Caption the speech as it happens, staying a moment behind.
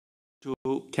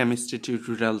To chemistry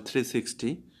tutorial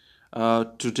 360.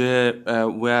 Today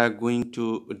we are going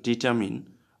to determine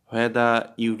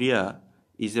whether urea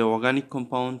is an organic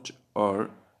compound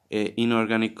or a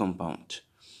inorganic compound.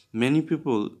 Many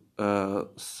people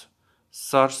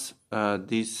search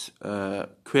this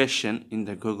question in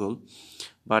the Google,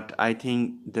 but I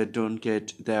think they don't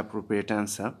get the appropriate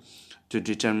answer to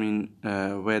determine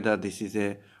whether this is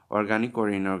a organic or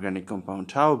inorganic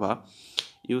compound. However,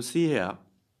 you see here,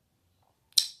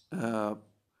 uh,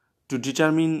 to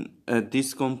determine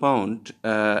this compound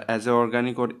as a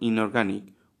organic or inorganic,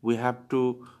 we have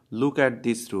to look at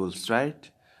these rules, right?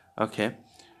 Okay.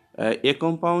 A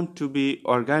compound to be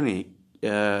organic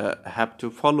have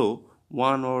to follow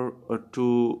one or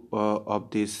two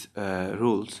of these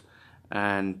rules,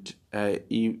 and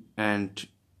in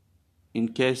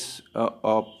case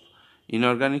of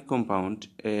inorganic compound,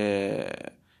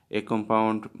 a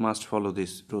compound must follow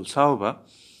these rules. However,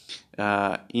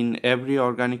 in every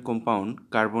organic compound,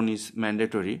 carbon is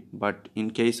mandatory, but in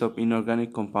case of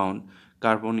inorganic compound,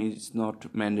 carbon is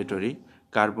not mandatory.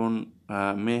 Carbon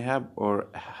may have or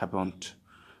haven't,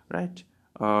 right?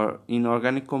 Or in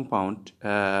organic compound,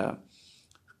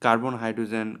 carbon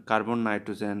hydrogen, carbon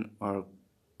nitrogen, or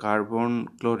carbon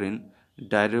chlorine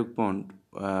direct bond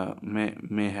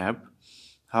may have.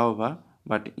 However,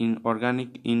 but in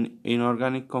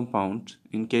inorganic compounds,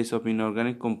 in case of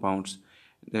inorganic compounds,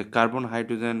 the carbon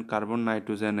hydrogen, carbon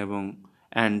nitrogen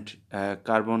and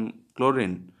carbon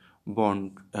chlorine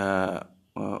bond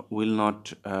will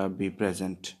not be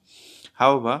present.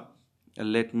 However,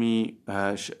 let me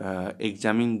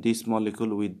examine this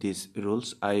molecule with these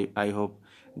rules. I hope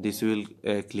this will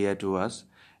clear to us.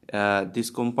 This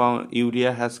compound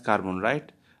urea has carbon,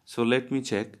 right? So let me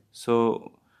check.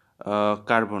 So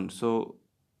carbon. So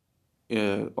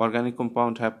organic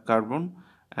compound have carbon,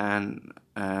 and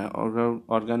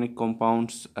organic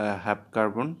compounds have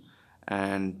carbon,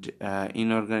 and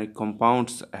inorganic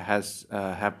compounds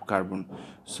have carbon.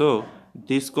 So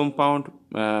this compound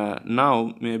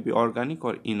now may be organic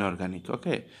or inorganic.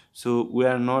 Okay, so we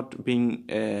are not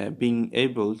being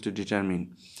able to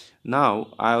determine.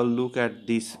 Now I will look at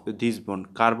this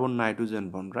bond, carbon nitrogen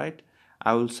bond, right?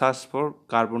 I will search for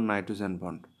carbon nitrogen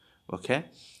bond. Okay,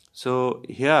 so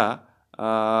here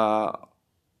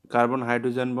carbon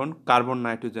hydrogen bond, carbon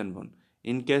nitrogen bond.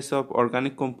 In case of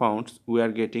organic compounds, we are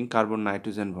getting carbon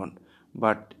nitrogen bond,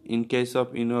 but in case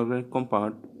of inorganic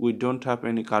compound, we don't have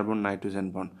any carbon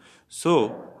nitrogen bond.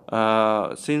 So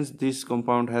since this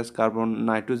compound has carbon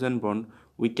nitrogen bond,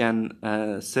 we can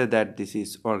say that this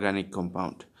is organic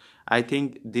compound. I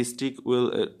think this trick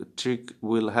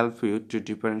will help you to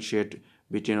differentiate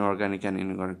between organic and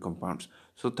inorganic compounds.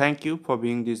 So thank you for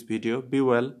viewing this video. Be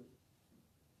well.